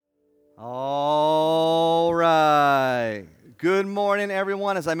All right. Good morning,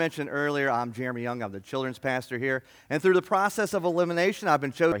 everyone. As I mentioned earlier, I'm Jeremy Young. I'm the children's pastor here. And through the process of elimination, I've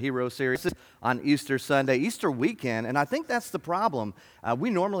been chosen for our Hero series on Easter Sunday, Easter weekend. And I think that's the problem. We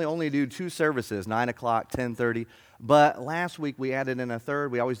normally only do two services, 9 o'clock, 10:30. But last week we added in a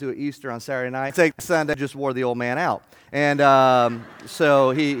third. We always do Easter on Saturday night. Sunday just wore the old man out. And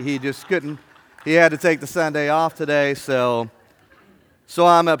so he just couldn't. He had to take the Sunday off today, so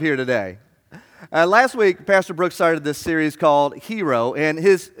I'm up here today. Last week, Pastor Brooks started this series called Hero, and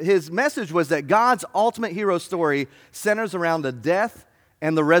his message was that God's ultimate hero story centers around the death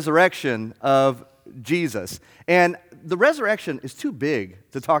and the resurrection of Jesus. And the resurrection is too big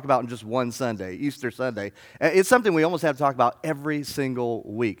to talk about in just one Sunday, Easter Sunday. It's something we almost have to talk about every single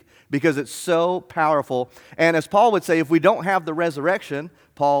week because it's so powerful. And as Paul would say, if we don't have the resurrection,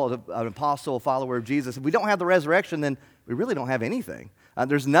 Paul, an apostle, a follower of Jesus, if we don't have the resurrection, then we really don't have anything.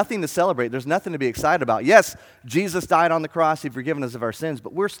 There's nothing to celebrate. There's nothing to be excited about. Yes, Jesus died on the cross. He's forgiven us of our sins,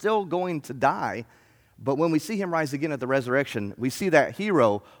 but we're still going to die. But when we see him rise again at the resurrection, we see that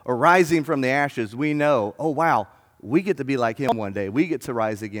hero arising from the ashes. We know, oh, wow, we get to be like him one day. We get to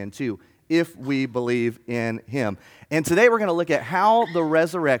rise again, too, if we believe in him. And today we're going to look at how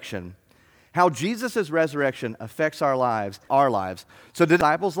Jesus' resurrection affects our lives. So the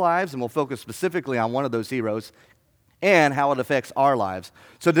disciples' lives, and we'll focus specifically on one of those heroes, and how it affects our lives.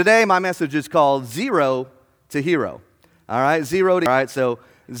 So today, my message is called Zero to Hero. All right, zero to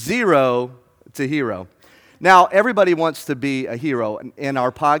hero. Now, everybody wants to be a hero. In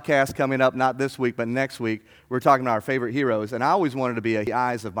our podcast coming up, not this week, but next week, we're talking about our favorite heroes. And I always wanted to be in the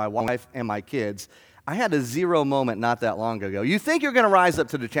eyes of my wife and my kids. I had a zero moment not that long ago. You think you're going to rise up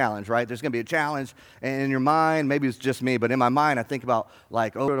to the challenge, right? There's going to be a challenge in your mind. Maybe it's just me, but in my mind, I think about,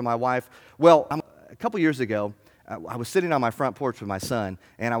 to my wife. Well, a couple years ago, I was sitting on my front porch with my son,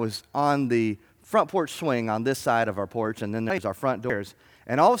 and I was on the front porch swing on this side of our porch, and then there's our front doors.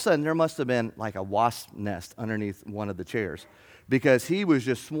 And all of a sudden, there must have been like a wasp nest underneath one of the chairs because he was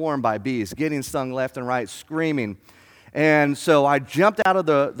just swarmed by bees, getting stung left and right, screaming. And so I jumped out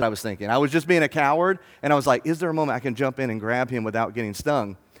of I was thinking. I was just being a coward, and I was like, is there a moment I can jump in and grab him without getting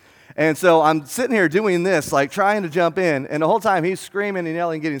stung? And so I'm sitting here doing this, like trying to jump in, and the whole time he's screaming and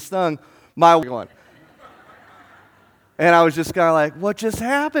yelling, getting stung, going. And I was just kind of like, what just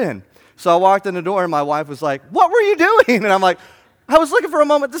happened? So I walked in the door, and my wife was like, what were you doing? And I'm like, I was looking for a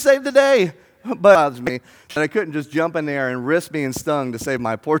moment to save the day. But it was me. And I couldn't just jump in there and risk being stung to save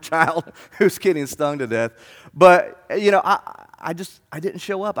my poor child who's getting stung to death. But, I didn't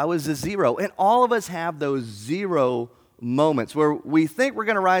show up. I was a zero. And all of us have those zero moments where we think we're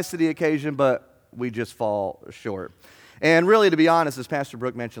going to rise to the occasion, but we just fall short. And really, to be honest, as Pastor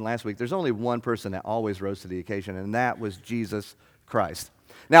Brooke mentioned last week, there's only one person that always rose to the occasion, and that was Jesus Christ.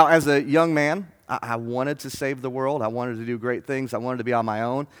 Now, as a young man, I wanted to save the world. I wanted to do great things. I wanted to be on my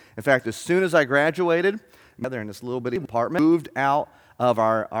own. In fact, as soon as I graduated, together in this little bitty apartment, moved out of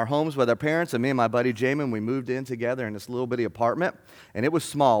our homes with our parents, and me and my buddy Jamin, we moved in together in this little bitty apartment, and it was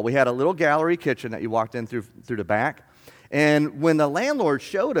small. We had a little gallery kitchen that you walked in through the back, and when the landlord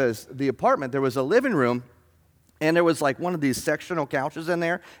showed us the apartment, there was a living room. And there was like one of these sectional couches in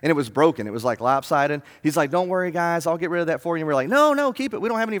there, and it was broken. It was like lopsided. He's like, don't worry, guys, I'll get rid of that for you. And we're like, no, keep it. We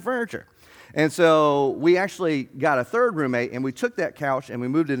don't have any furniture. And so we actually got a third roommate, and we took that couch and we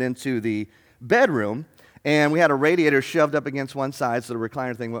moved it into the bedroom. And we had a radiator shoved up against one side so the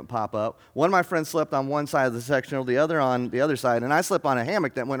recliner thing wouldn't pop up. One of my friends slept on one side of the sectional, the other on the other side, and I slept on a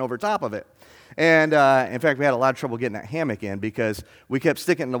hammock that went over top of it. And in fact, we had a lot of trouble getting that hammock in because we kept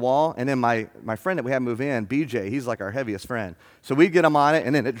sticking it in the wall. And then my friend that we had move in, BJ, he's like our heaviest friend. So we'd get him on it,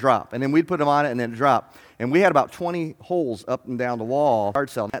 and then it'd drop. And then we'd put him on it, and then it'd drop. And we had about 20 holes up and down the wall. Yard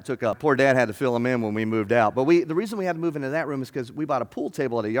sale, that took up. Poor dad had to fill them in when we moved out. But the reason we had to move into that room is because we bought a pool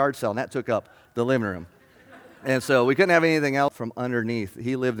table at a yard sale, and that took up the living room. And so we couldn't have anything else from underneath.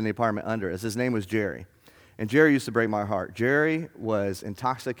 He lived in the apartment under us. His name was Jerry. And Jerry used to break my heart. Jerry was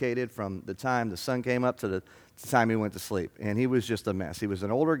intoxicated from the time the sun came up to the time he went to sleep. And he was just a mess. He was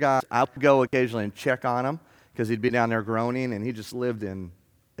an older guy. I would go occasionally and check on him because he'd be down there groaning, and he just lived in,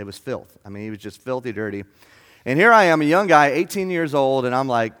 it was filth. I mean, he was just filthy dirty. And here I am, a young guy, 18 years old, and I'm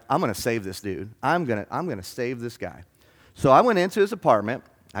like, I'm going to save this dude. I'm going to save this guy. So I went into his apartment.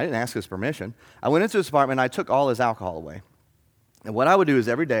 I didn't ask his permission. I went into his apartment, and I took all his alcohol away. And what I would do is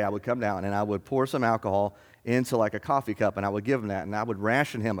every day I would come down, and I would pour some alcohol into like a coffee cup, and I would give him that, and I would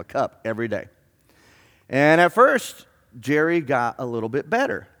ration him a cup every day. And at first, Jerry got a little bit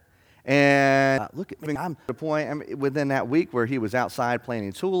better. And look at me, I'm at the point within that week where he was outside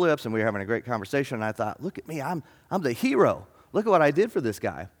planting tulips, and we were having a great conversation, and I thought, look at me, I'm the hero. Look at what I did for this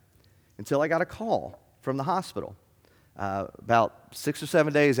guy. until I got a call from the hospital. About 6 or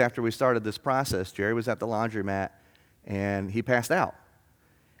 7 days after we started this process, Jerry was at the laundromat, and he passed out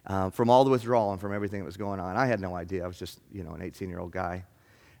from all the withdrawal and from everything that was going on. I had no idea. I was just, an 18-year-old guy.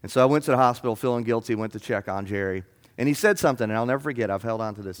 And so I went to the hospital feeling guilty, went to check on Jerry, and he said something, and I'll never forget. I've held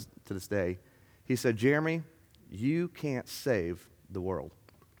on to this day. He said, "Jeremy, you can't save the world."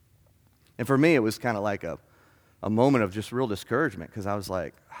 And for me, it was kind of like a moment of just real discouragement, because I was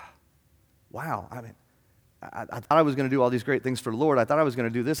like, wow, I thought I was going to do all these great things for the Lord. I thought I was going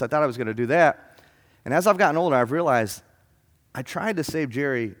to do this. I thought I was going to do that. And as I've gotten older, I've realized I tried to save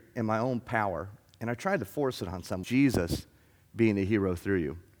Jerry in my own power, and I tried to force it on someone. Jesus being a hero through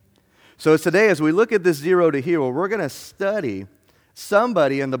you. So today, as we look at this zero to hero, we're going to study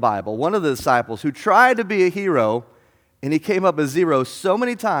somebody in the Bible, one of the disciples, who tried to be a hero, and he came up as zero so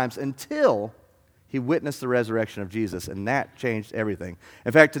many times until he witnessed the resurrection of Jesus, and that changed everything.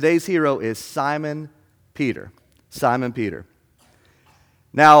 In fact, today's hero is Simon Peter. Simon Peter.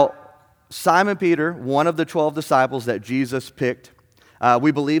 Now, Simon Peter, one of the 12 disciples that Jesus picked,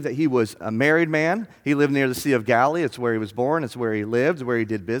 we believe that he was a married man. He lived near the Sea of Galilee. It's where he was born. It's where he lived. It's where he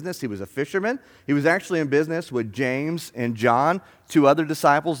did business. He was a fisherman. He was actually in business with James and John, two other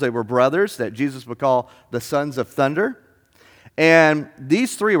disciples. They were brothers that Jesus would call the sons of thunder. And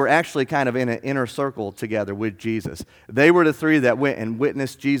these three were actually kind of in an inner circle together with Jesus. They were the three that went and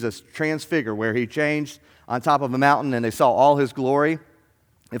witnessed Jesus transfigure, where he changed on top of a mountain and they saw all his glory.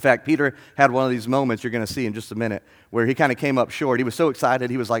 In fact, Peter had one of these moments you're going to see in just a minute where he kind of came up short. He was so excited.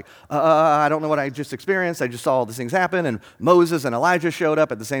 He was like, I don't know what I just experienced. I just saw all these things happen. And Moses and Elijah showed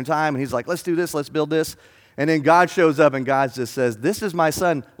up at the same time. And he's like, let's do this. Let's build this. And then God shows up and God just says, this is my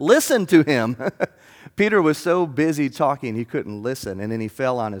son. Listen to him. Peter was so busy talking he couldn't listen. And then he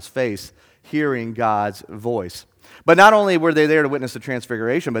fell on his face hearing God's voice. But not only were they there to witness the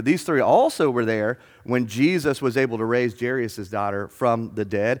transfiguration, but these three also were there when Jesus was able to raise Jairus' daughter from the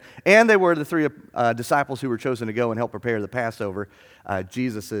dead. And they were the three disciples who were chosen to go and help prepare the Passover,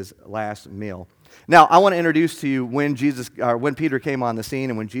 Jesus' last meal. Now, I want to introduce to you when Peter came on the scene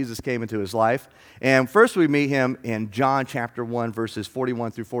and when Jesus came into his life. And first we meet him in John chapter 1, verses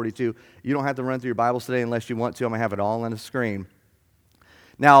 41 through 42. You don't have to run through your Bibles today unless you want to. I'm going to have it all on the screen.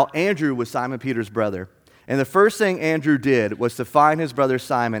 Now, Andrew was Simon Peter's brother. And the first thing Andrew did was to find his brother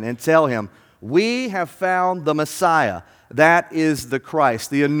Simon and tell him, we have found the Messiah. That is the Christ,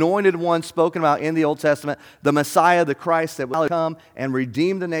 the anointed one spoken about in the Old Testament, the Messiah, the Christ that will come and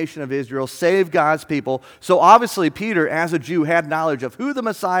redeem the nation of Israel, save God's people. So obviously Peter, as a Jew, had knowledge of who the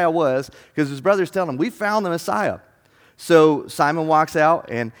Messiah was because his brothers tell him, we found the Messiah. So Simon walks out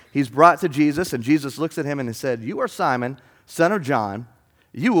and he's brought to Jesus, and Jesus looks at him and he said, you are Simon, son of John.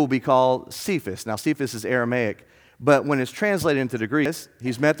 You will be called Cephas. Now, Cephas is Aramaic, but when it's translated into the Greek,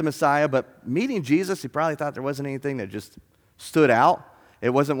 he's met the Messiah, but meeting Jesus, he probably thought there wasn't anything that just stood out. It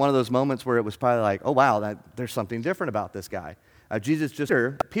wasn't one of those moments where it was probably like, oh, wow, there's something different about this guy.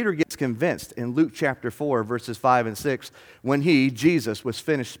 Peter gets convinced in Luke chapter 4, verses 5 and 6, when Jesus, was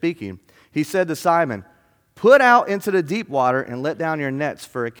finished speaking. He said to Simon, put out into the deep water and let down your nets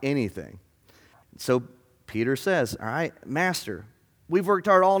for anything. So Peter says, all right, Master, we've worked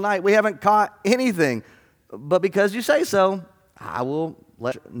hard all night. We haven't caught anything. But because you say so, I will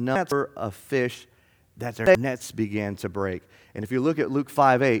let you know for a fish that their nets began to break. And if you look at Luke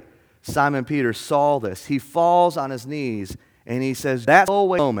 5:8, Simon Peter saw this. He falls on his knees and he says, that's the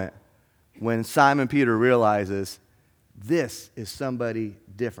moment when Simon Peter realizes this is somebody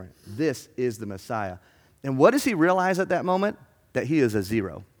different. This is the Messiah. And what does he realize at that moment? That he is a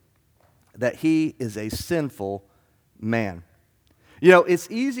zero. That he is a sinful man. You know, it's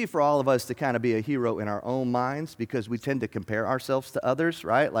easy for all of us to kind of be a hero in our own minds because we tend to compare ourselves to others,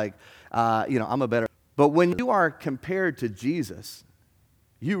 right? Like, I'm a better. But when you are compared to Jesus,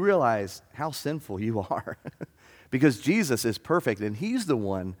 you realize how sinful you are because Jesus is perfect and he's the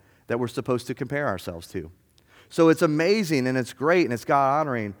one that we're supposed to compare ourselves to. So it's amazing and it's great and it's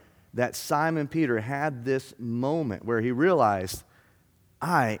God-honoring that Simon Peter had this moment where he realized,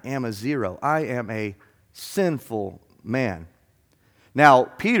 I am a zero. I am a sinful man. Now,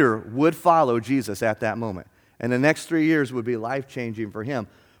 Peter would follow Jesus at that moment, and the next 3 years would be life-changing for him.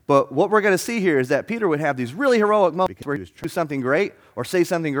 But what we're going to see here is that Peter would have these really heroic moments where he would do something great or say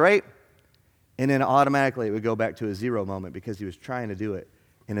something great, and then automatically it would go back to a zero moment because he was trying to do it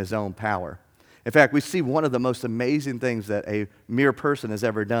in his own power. In fact, we see one of the most amazing things that a mere person has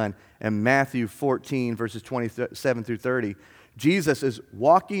ever done in Matthew 14, verses 27 through 30. Jesus is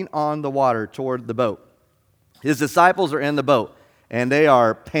walking on the water toward the boat. His disciples are in the boat. And they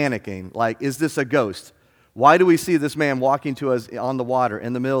are panicking, like, is this a ghost? Why do we see this man walking to us on the water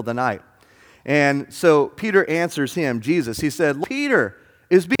in the middle of the night? And so Peter answers him, Jesus. He said, Peter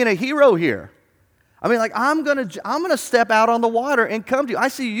is being a hero here. I mean, like, I'm gonna step out on the water and come to you. I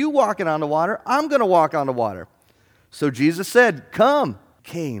see you walking on the water. I'm going to walk on the water. So Jesus said, come.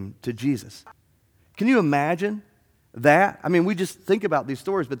 Came to Jesus. Can you imagine that? I mean, we just think about these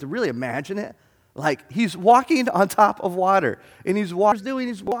stories, but to really imagine it, like, he's walking on top of water, and he's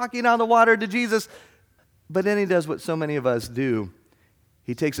walking on the water to Jesus, but then he does what so many of us do.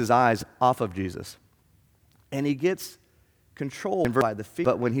 He takes his eyes off of Jesus, and he gets controlled by the feet.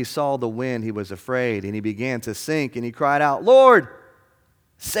 But when he saw the wind, he was afraid, and he began to sink, and he cried out, Lord,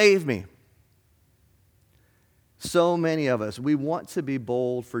 save me. So many of us, we want to be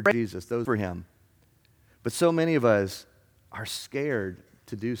bold for Jesus, those for him. But so many of us are scared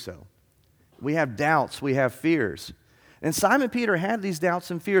to do so. We have doubts, we have fears. And Simon Peter had these doubts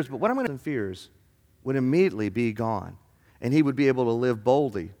and fears, but what I'm going to fears would immediately be gone, and he would be able to live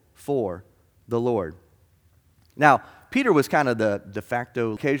boldly for the Lord. Now, Peter was kind of the de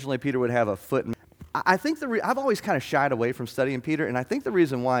facto. Occasionally, Peter would have a foot in. I think I've always kind of shied away from studying Peter, and I think the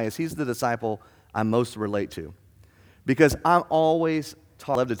reason why is he's the disciple I most relate to. Because I'm always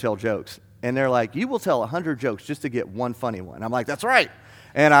I love to tell jokes. And they're like, you will tell 100 jokes just to get one funny one. I'm like, that's right.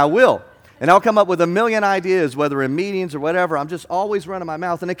 And I will. And I'll come up with a million ideas, whether in meetings or whatever. I'm just always running my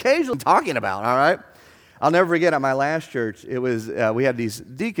mouth and occasionally talking about, all right? I'll never forget at my last church, it was we had these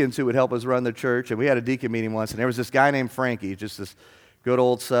deacons who would help us run the church. And we had a deacon meeting once, and there was this guy named Frankie, just this good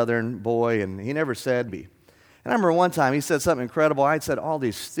old Southern boy, and he never said me. And I remember one time he said something incredible. I'd said all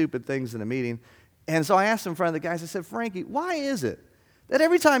these stupid things in a meeting. And so I asked him in front of the guys, I said, Frankie, why is it that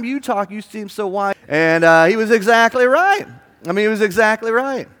every time you talk, you seem so wise? And he was exactly right. I mean, he was exactly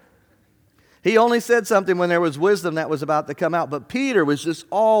right. He only said something when there was wisdom that was about to come out. But Peter was just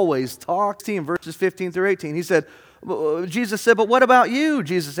always talking. Verses 15 through 18, he said, Jesus said, but what about you?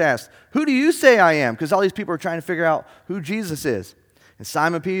 Jesus asked, who do you say I am? Because all these people are trying to figure out who Jesus is. And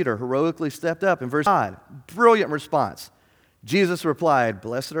Simon Peter heroically stepped up in verse 5. Brilliant response. Jesus replied,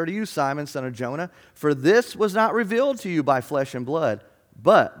 blessed are you, Simon, son of Jonah, for this was not revealed to you by flesh and blood,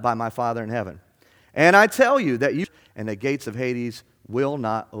 but by my Father in heaven. And I tell you that you and the gates of Hades will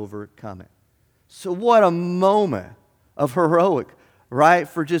not overcome it. So what a moment of heroic, right,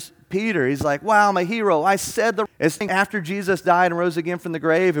 for just Peter. He's like, wow, I'm a hero. I said the after Jesus died and rose again from the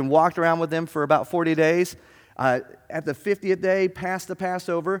grave and walked around with them for about 40 days. At the 50th day, past the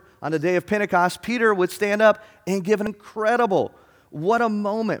Passover, on the day of Pentecost, Peter would stand up and give an incredible, what a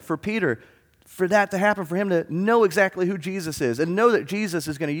moment for Peter, for that to happen, for him to know exactly who Jesus is and know that Jesus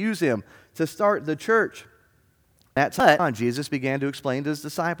is going to use him to start the church. At that time, Jesus began to explain to his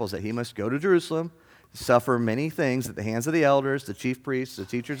disciples that he must go to Jerusalem, suffer many things at the hands of the elders, the chief priests, the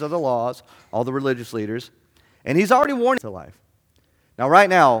teachers of the laws, all the religious leaders, and he's already warned to life. Now, right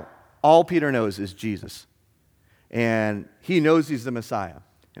now, all Peter knows is Jesus. And he knows he's the Messiah.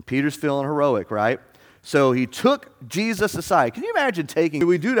 And Peter's feeling heroic, right? So he took Jesus aside. Can you imagine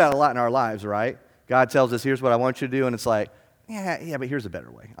we do that a lot in our lives, right? God tells us, here's what I want you to do. And it's like, yeah, but here's a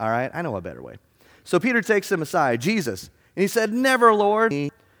better way, all right? I know a better way. So Peter takes him aside, Jesus. And he said, never, Lord,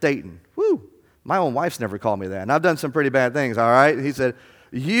 Satan. Whew, my own wife's never called me that. And I've done some pretty bad things, all right? He said,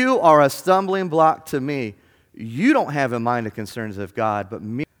 you are a stumbling block to me. You don't have in mind the concerns of God, but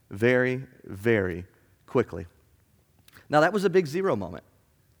me very, very quickly. Now, that was a big zero moment,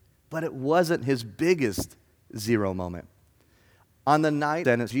 but it wasn't his biggest zero moment. On the night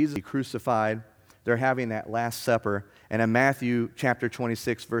that Jesus crucified, they're having that Last Supper, and in Matthew chapter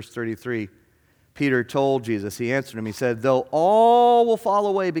 26, verse 33, Peter told Jesus, he answered him, he said, though all will fall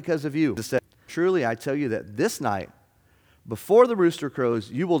away because of you, he said, truly I tell you that this night, before the rooster crows,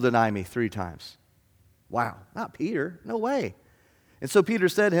 you will deny me 3 times. Wow, not Peter, no way. And so Peter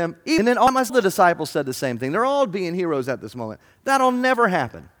said to him, and then all the disciples said the same thing. They're all being heroes at this moment. That'll never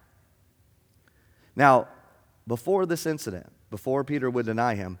happen. Now, before this incident, before Peter would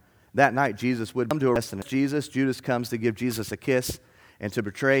deny him, that night Jesus would come to arrest him. Judas comes to give Jesus a kiss and to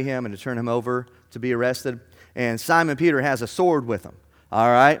betray him and to turn him over to be arrested. And Simon Peter has a sword with him, all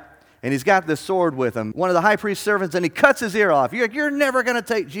right? And he's got this sword with him. One of the high priest's servants, and he cuts his ear off. You're never going to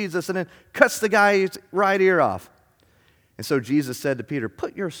take Jesus, and then cuts the guy's right ear off. And so Jesus said to Peter,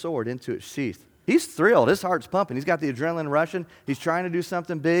 put your sword into its sheath. He's thrilled. His heart's pumping. He's got the adrenaline rushing. He's trying to do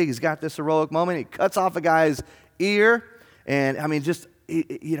something big. He's got this heroic moment. He cuts off a guy's ear. And, I mean, just,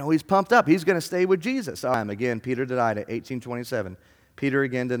 he's pumped up. He's going to stay with Jesus. Again, Peter denied it, 18:27. Peter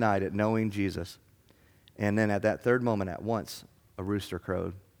again denied it, knowing Jesus. And then at that third moment, at once, a rooster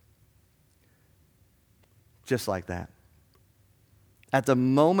crowed. Just like that. At the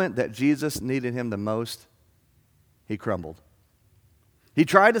moment that Jesus needed him the most, he crumbled. He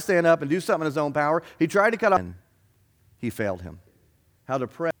tried to stand up and do something in his own power. He tried to cut off. He failed him. How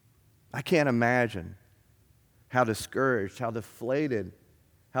depressed. I can't imagine how discouraged, how deflated,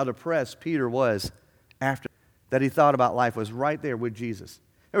 how depressed Peter was after that. He thought about life was right there with Jesus.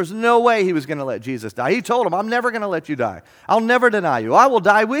 There was no way he was going to let Jesus die. He told him, I'm never going to let you die. I'll never deny you. I will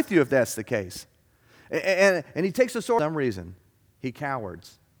die with you if that's the case. And he takes the sword. For some reason, he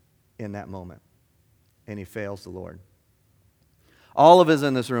cowards in that moment. And he fails the Lord. All of us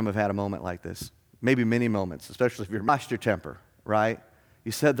in this room have had a moment like this. Maybe many moments, especially if you've lost your temper, right?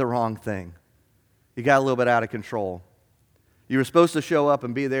 You said the wrong thing. You got a little bit out of control. You were supposed to show up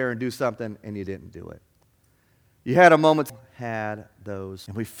and be there and do something, and you didn't do it. You had a moment, had those,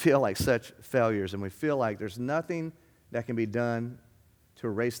 and we feel like such failures, and we feel like there's nothing that can be done to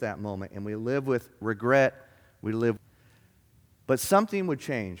erase that moment, and we live with regret. But something would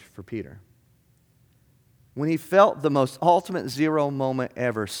change for Peter. When he felt the most ultimate zero moment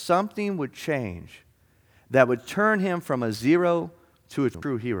ever, something would change that would turn him from a zero to a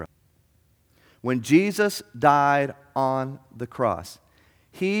true hero. When Jesus died on the cross,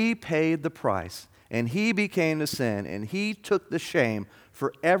 he paid the price, and he became the sin, and he took the shame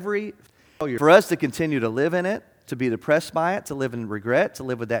for every failure. For us to continue to live in it, to be depressed by it, to live in regret, to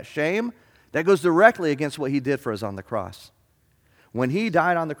live with that shame, that goes directly against what he did for us on the cross. When he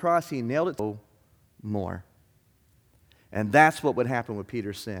died on the cross, he nailed it to more. And that's what would happen with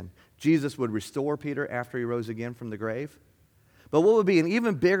Peter's sin. Jesus would restore Peter after he rose again from the grave. But what would be an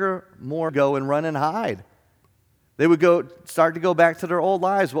even bigger, more go and run and hide? They would start to go back to their old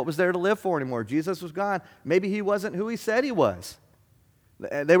lives. What was there to live for anymore? Jesus was gone. Maybe he wasn't who he said he was.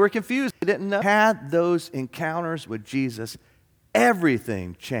 They were confused. They didn't know. Had those encounters with Jesus,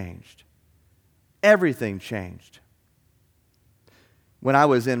 everything changed. Everything changed. When I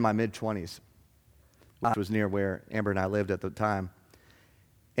was in my mid-20s, I was near where Amber and I lived at the time.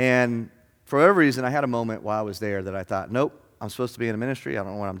 And for whatever reason, I had a moment while I was there that I thought, nope, I'm supposed to be in a ministry. I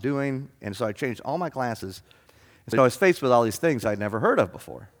don't know what I'm doing. And so I changed all my classes. And so I was faced with all these things I'd never heard of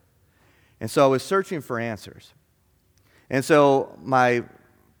before. And so I was searching for answers. And so my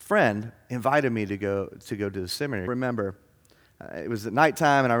friend invited me to go to the seminary. I remember, it was at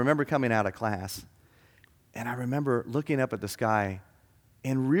nighttime, and I remember coming out of class. And I remember looking up at the sky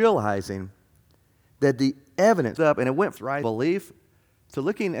and realizing that the evidence up, and it went from right belief to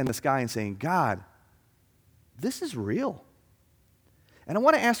looking in the sky and saying, God, this is real. And I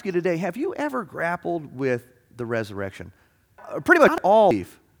want to ask you today, have you ever grappled with the resurrection? Pretty much all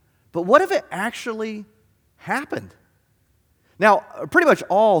belief. But what if it actually happened? Now, pretty much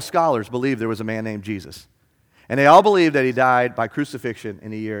all scholars believe there was a man named Jesus. And they all believe that he died by crucifixion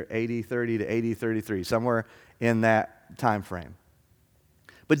in the year AD 30 to AD 33, somewhere in that time frame.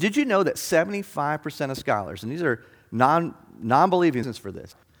 But did you know that 75% of scholars, and these are non-believing reasons for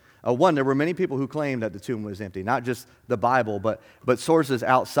this. One, there were many people who claimed that the tomb was empty, not just the Bible, but sources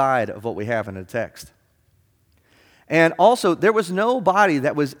outside of what we have in the text. And also, there was no body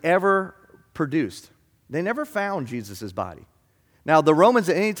that was ever produced. They never found Jesus' body. Now, the Romans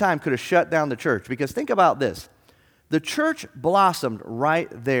at any time could have shut down the church, because think about this. The church blossomed right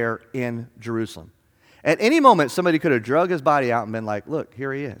there in Jerusalem. At any moment, somebody could have drug his body out and been like, look,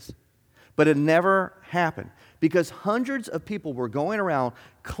 here he is. But it never happened, because hundreds of people were going around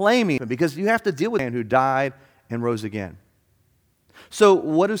claiming him, because you have to deal with a man who died and rose again. So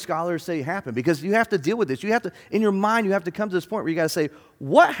what do scholars say happened? Because you have to deal with this. You have to, in your mind, you have to come to this point where you got to say,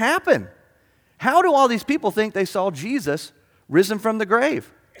 what happened? How do all these people think they saw Jesus risen from the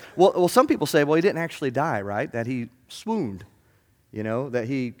grave? Well, some people say, well, he didn't actually die, right? That he swooned, that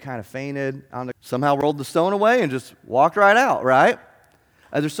he kind of fainted, somehow rolled the stone away and just walked right out, right?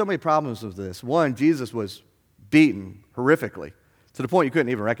 There's so many problems with this. One, Jesus was beaten horrifically to the point you couldn't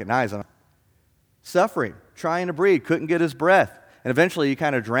even recognize him. Suffering, trying to breathe, couldn't get his breath. And eventually you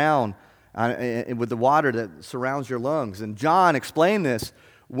kind of drown with the water that surrounds your lungs. And John explained this,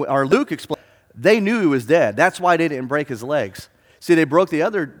 or Luke explained, they knew he was dead. That's why they didn't break his legs. See, they broke the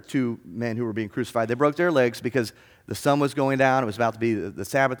other two men who were being crucified. They broke their legs because the sun was going down. It was about to be the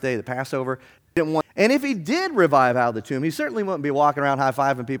Sabbath day, the Passover. And if he did revive out of the tomb, he certainly wouldn't be walking around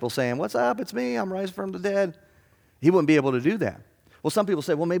high-fiving people saying, what's up, it's me, I'm rising from the dead. He wouldn't be able to do that. Well, some people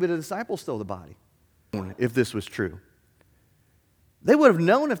say, well, maybe the disciples stole the body, if this was true. They would have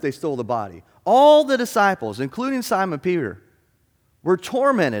known if they stole the body. All the disciples, including Simon Peter, were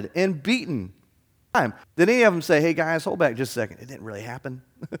tormented and beaten. Did any of them say, hey guys, hold back just a second, it didn't really happen?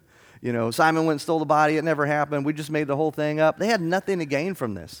 Simon went and stole the body, it never happened, we just made the whole thing up. They had nothing to gain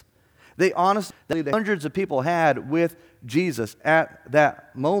from this. They honestly, hundreds of people had with Jesus at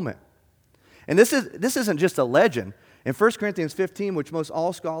that moment. And this isn't just a legend. In 1 Corinthians 15, which most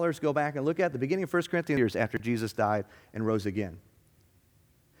all scholars go back and look at, the beginning of 1 Corinthians, years after Jesus died and rose again,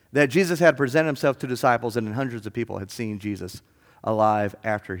 that Jesus had presented himself to disciples, and hundreds of people had seen Jesus alive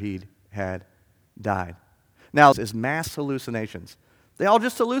after he had died. Now, it's mass hallucinations. They all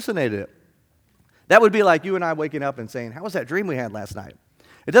just hallucinated it. That would be like you and I waking up and saying, how was that dream we had last night?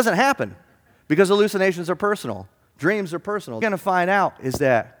 It doesn't happen because hallucinations are personal. Dreams are personal. What you're going to find out is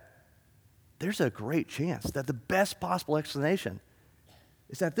that there's a great chance that the best possible explanation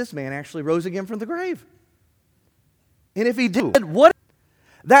is that this man actually rose again from the grave. And if he did, what?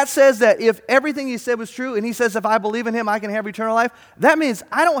 That says that if everything he said was true, and he says if I believe in him, I can have eternal life, that means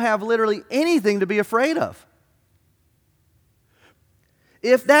I don't have literally anything to be afraid of.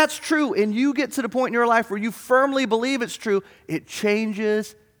 If that's true, and you get to the point in your life where you firmly believe it's true, it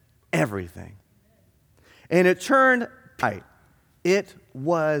changes everything. And it turned right. It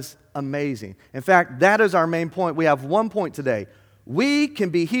was amazing. In fact, that is our main point. We have one point today. We can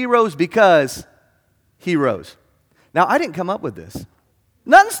be heroes because he rose. Now, I didn't come up with this.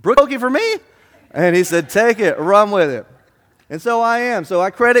 Nothing's broken for me. And he said, take it, run with it. And so I am. So I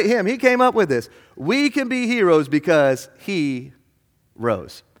credit him. He came up with this. We can be heroes because he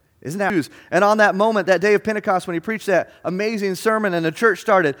rose. Isn't that news? And on that moment, that day of Pentecost, when he preached that amazing sermon and the church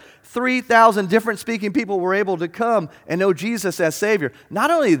started, 3,000 different speaking people were able to come and know Jesus as Savior.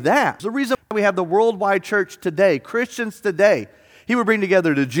 Not only that, the reason why we have the worldwide church today, Christians today, he would bring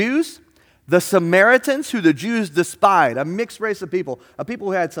together the Jews, the Samaritans, who the Jews despised, a mixed race of people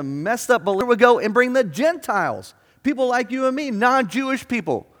who had some messed up beliefs, would go and bring the Gentiles, people like you and me, non-Jewish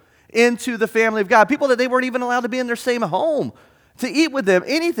people, into the family of God, people that they weren't even allowed to be in their same home, to eat with them,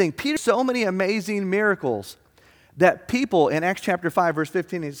 anything. Peter, so many amazing miracles that people, in Acts chapter 5, verse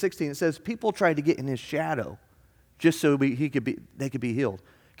 15 and 16, it says people tried to get in his shadow just so they could be healed.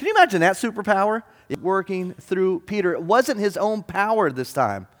 Can you imagine that superpower? Working through Peter. It wasn't his own power this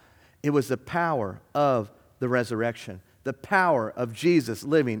time. It was the power of the resurrection, the power of Jesus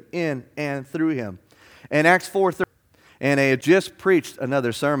living in and through him. In Acts 4:30, and they had just preached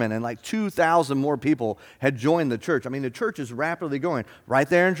another sermon, and like 2,000 more people had joined the church. I mean, the church is rapidly going. Right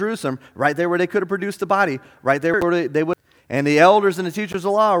there in Jerusalem, right there where they could have produced the body, right there where they would. And the elders and the teachers of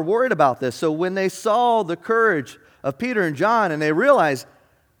the law are worried about this. So when they saw the courage of Peter and John, and they realized,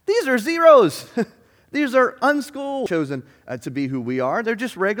 these are zeros. These are unschooled, chosen to be who we are. They're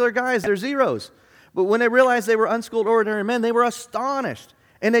just regular guys. They're zeros. But when they realized they were unschooled, ordinary men, they were astonished.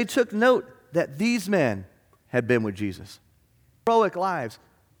 And they took note that these men had been with Jesus. Heroic lives.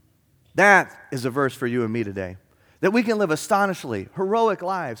 That is a verse for you and me today. That we can live astonishingly heroic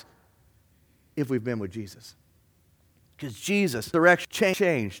lives if we've been with Jesus. Because Jesus' direction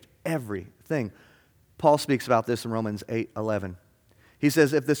changed everything. Paul speaks about this in Romans 8:11. He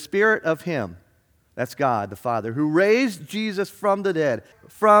says, if the Spirit of him, that's God the Father, who raised Jesus from the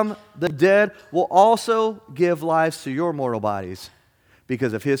dead will also give lives to your mortal bodies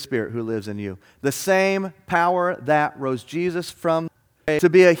because of his Spirit who lives in you. The same power that rose Jesus from the dead, to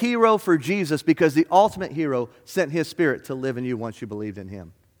be a hero for Jesus, because the ultimate hero sent his Spirit to live in you once you believed in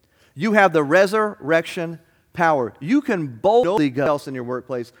him. You have the resurrection power. You can boldly go else in your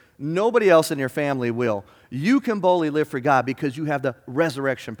workplace. Nobody else in your family will. You can boldly live for God because you have the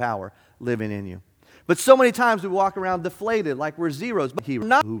resurrection power living in you. But so many times we walk around deflated like we're zeros, but he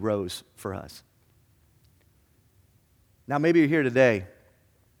not who rose for us. Now maybe you're here today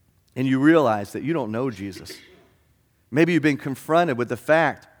and you realize that you don't know Jesus. Maybe you've been confronted with the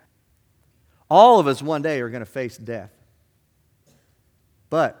fact all of us one day are going to face death.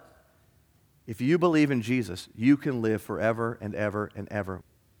 But if you believe in Jesus, you can live forever and ever and ever.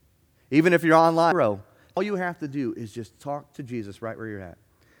 Even if you're online, all you have to do is just talk to Jesus right where you're at.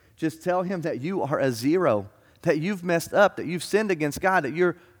 Just tell him that you are a zero, that you've messed up, that you've sinned against God, that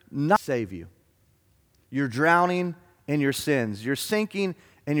you're not save you. You're drowning in your sins. You're sinking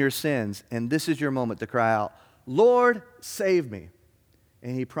in your sins. And this is your moment to cry out, Lord, save me.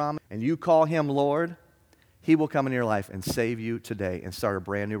 And he promised, and you call him Lord, he will come into your life and save you today and start a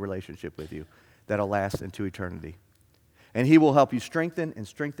brand new relationship with you that'll last into eternity. And he will help you strengthen and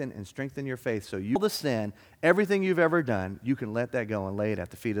strengthen and strengthen your faith so you, all the sin, everything you've ever done, you can let that go and lay it at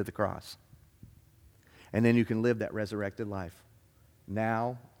the feet of the cross. And then you can live that resurrected life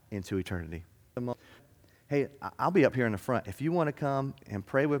now into eternity. Hey, I'll be up here in the front. If you want to come and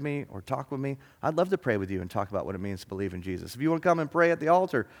pray with me or talk with me, I'd love to pray with you and talk about what it means to believe in Jesus. If you want to come and pray at the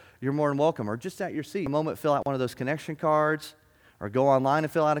altar, you're more than welcome. Or just at your seat. A moment, fill out one of those connection cards. Or go online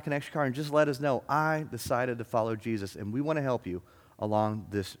and fill out a connection card and just let us know, I decided to follow Jesus, and we want to help you along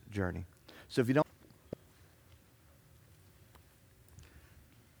this journey. So if you don't,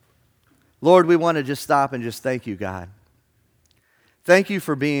 Lord, we want to just stop and just thank you, God. Thank you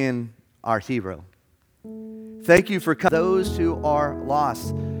for being our hero. Thank you for those who are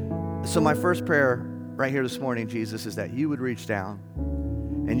lost. So my first prayer right here this morning, Jesus, is that you would reach down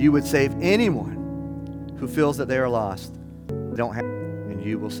and you would save anyone who feels that they are lost, don't have, and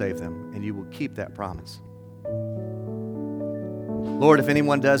you will save them, and you will keep that promise. Lord, if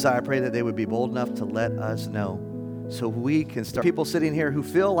anyone does, I pray that they would be bold enough to let us know so we can start. People sitting here who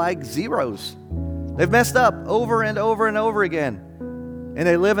feel like zeros. They've messed up over and over and over again. And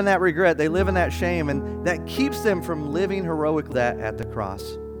they live in that regret. They live in that shame. And that keeps them from living heroically at the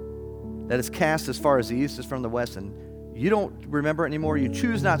cross. That is cast as far as the east is from the west. And you don't remember it anymore. You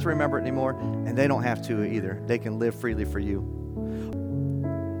choose not to remember it anymore. And they don't have to either. They can live freely for you.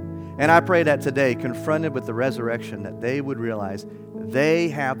 And I pray that today, confronted with the resurrection, that they would realize they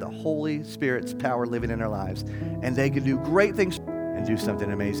have the Holy Spirit's power living in their lives. And they can do great things and do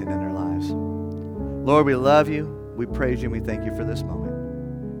something amazing in their lives. Lord, we love you. We praise you and we thank you for this moment.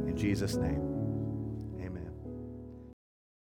 In Jesus' name.